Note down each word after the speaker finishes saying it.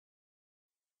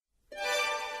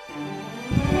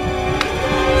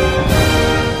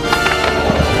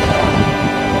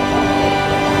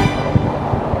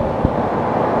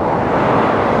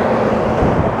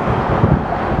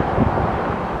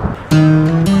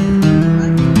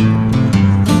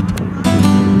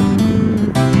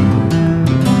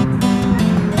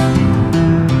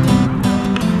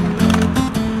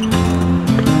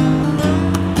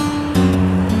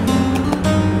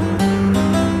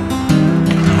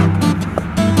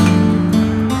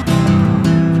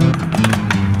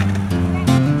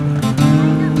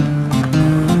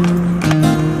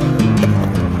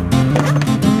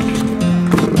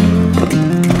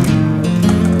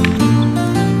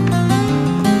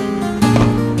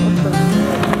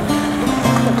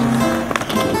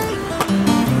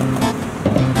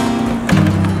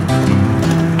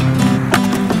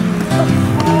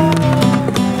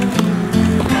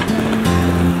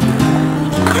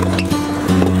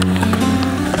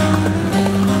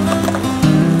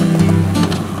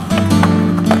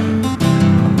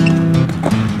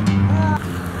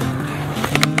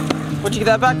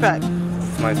that backpack?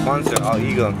 It's my sponsor, All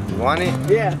Ego. You want it?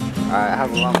 Yeah. I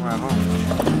have a lot more at home.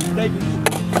 Thank you.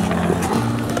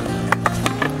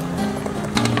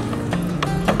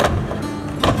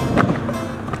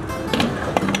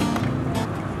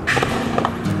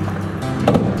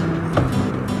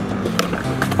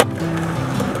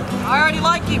 I already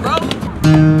like you, bro.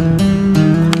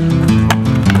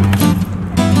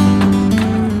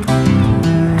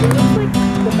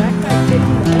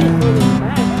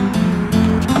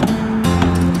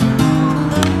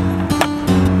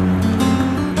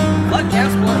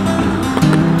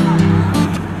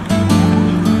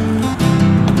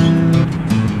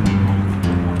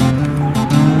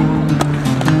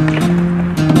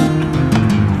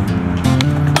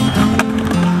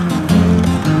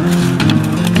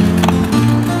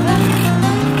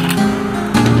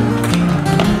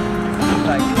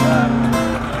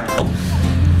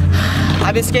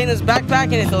 I've been skating this backpack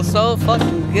and it feels so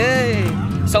fucking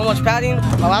good. So much padding.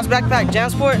 My last backpack,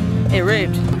 JamSport, it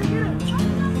ripped.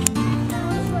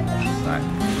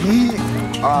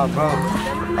 Oh, bro.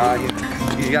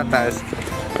 You got that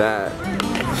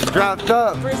strapped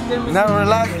up. Never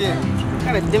relaxing. What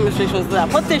kind of demonstration was that?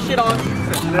 Put this shit on.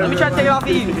 Let me try to take it off of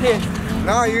you. Here.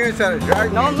 No, you're gonna try to drag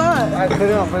me. No, I'm not. Alright, put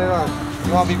it on, put it on.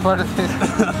 You want to be part of this?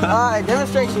 Alright,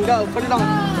 demonstration, go. Put it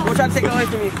on. We'll try to take it away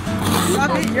from you. You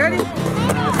got me? You ready?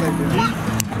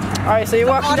 Alright, so you're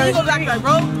walking down the street. Backpack,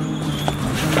 bro.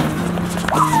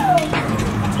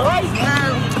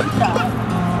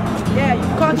 Yeah, you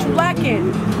caught you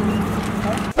lacking.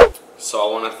 So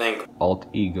I want to thank Alt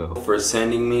Ego for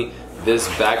sending me this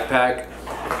backpack,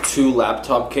 2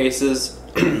 laptop cases.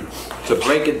 To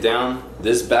break it down,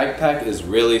 this backpack is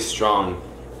really strong,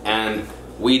 and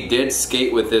we did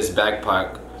skate with this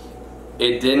backpack.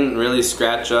 It didn't really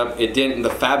scratch up. It didn't. The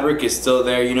fabric is still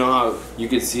there. You know how you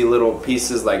could see little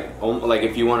pieces, like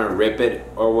if you want to rip it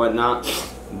or whatnot.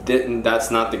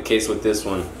 That's not the case with this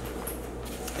one.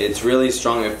 It's really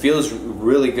strong. It feels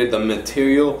really good. The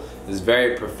material is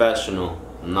very professional.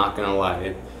 I'm not gonna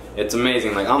lie. It's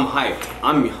amazing. Like, I'm hyped.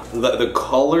 The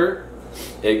color,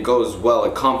 it goes well.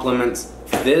 It complements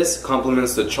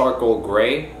the charcoal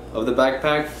gray of the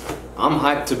backpack. I'm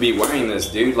hyped to be wearing this,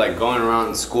 dude. Like, going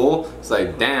around school, it's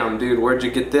like, damn, dude, where'd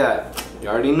you get that? You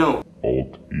already know.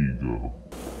 Alt Ego.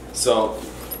 So,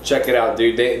 check it out,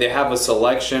 dude. They have a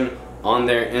selection on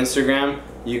their Instagram.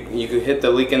 You could hit the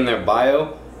link in their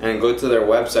bio and go to their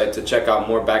website to check out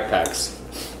more backpacks.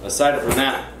 Aside from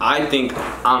that, I think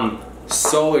I'm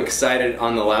so excited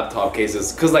on the laptop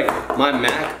cases. Cause like, my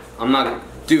Mac,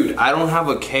 dude, I don't have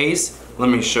a case. Let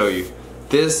me show you.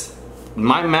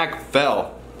 My Mac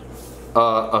fell.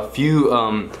 A few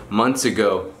months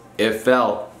ago, it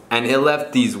fell and it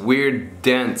left these weird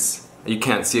dents. You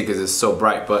can't see it because it's so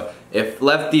bright, but it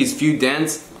left these few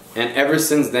dents, and ever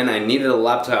since then I needed a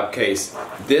laptop case.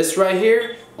 This right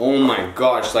here, oh my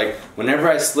gosh, like whenever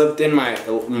I slipped in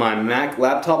my Mac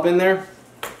laptop in there,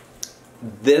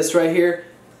 this right here,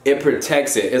 it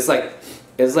protects it. It's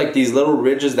like these little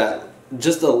ridges that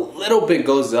just a little bit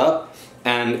goes up,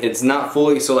 and it's not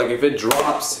fully, so like if it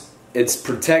drops, it's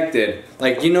protected.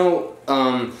 Like, you know,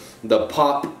 the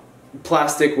pop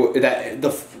plastic that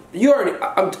you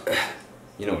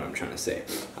know what I'm trying to say.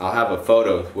 I'll have a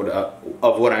photo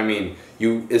of what I mean.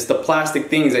 It's the plastic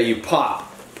things that you pop.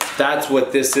 That's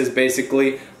what this is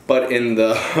basically, but in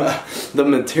the the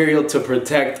material to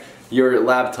protect your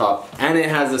laptop. And it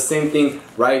has the same thing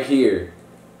right here,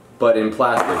 but in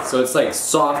plastic. So it's like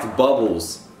soft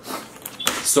bubbles.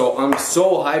 So I'm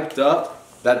so hyped up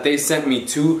that they sent me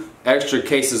 2 extra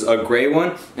cases, a gray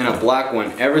one and a black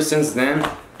one. Ever since then,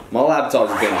 my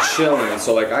laptop's been chilling,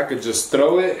 so like I could just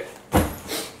throw it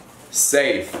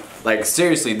safe. Like,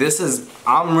 seriously,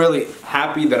 I'm really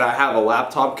happy that I have a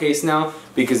laptop case now,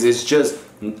 because it's just,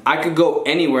 I could go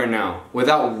anywhere now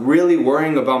without really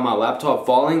worrying about my laptop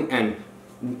falling and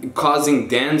causing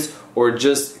dents or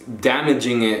just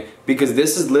damaging it, because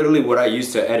this is literally what I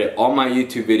use to edit all my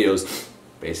YouTube videos.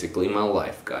 Basically my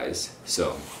life, guys.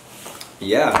 So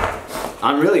yeah,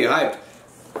 I'm really hyped.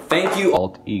 Thank you,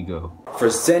 Alt Ego, for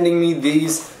sending me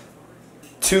these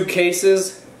 2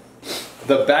 cases,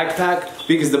 the backpack,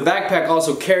 because the backpack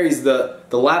also carries the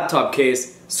laptop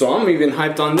case. So I'm even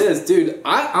hyped on this, dude.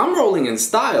 I'm rolling in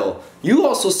style. You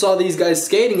also saw these guys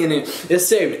skating in it. It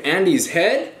saved Andy's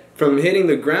head from hitting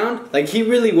the ground. Like, he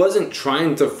really wasn't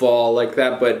trying to fall like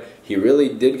that, but he really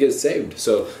did get saved.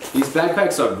 So these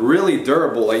backpacks are really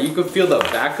durable. Like, you can feel the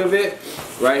back of it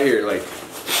right here. Like,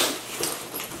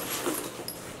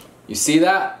 you see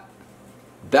that?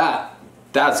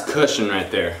 That's cushion right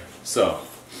there. So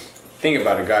think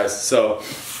about it, guys. So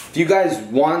if you guys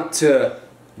want to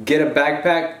get a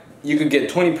backpack, you could get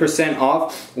 20%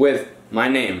 off with my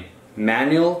name,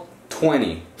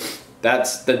 Manuel20.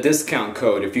 That's the discount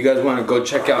code. If you guys want to go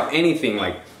check out anything,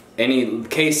 like any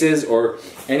cases or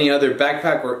any other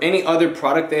backpack or any other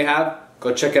product they have,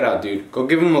 go check it out, dude. Go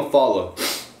give them a follow.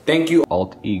 Thank you,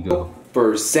 Alt Ego,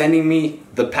 for sending me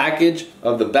the package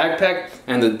of the backpack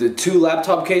and the 2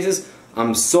 laptop cases.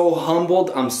 I'm so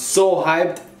humbled. I'm so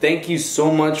hyped. Thank you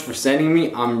so much for sending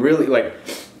me. I'm really, like,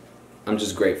 I'm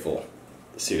just grateful.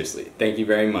 Seriously. Thank you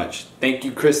very much. Thank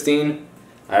you, Christine.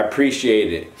 I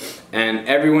appreciate it. And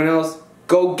everyone else,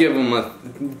 go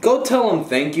tell them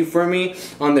thank you for me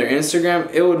on their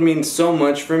Instagram. It would mean so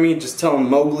much for me. Just tell them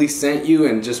Mowgli sent you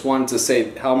and just wanted to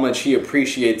say how much he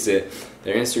appreciates it.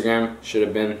 Their Instagram should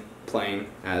have been playing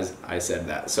as I said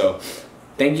that. So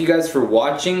thank you guys for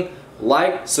watching.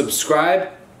 Like, subscribe,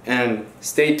 and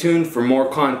stay tuned for more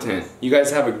content. You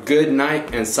guys have a good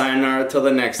night, and sayonara till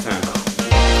the next time.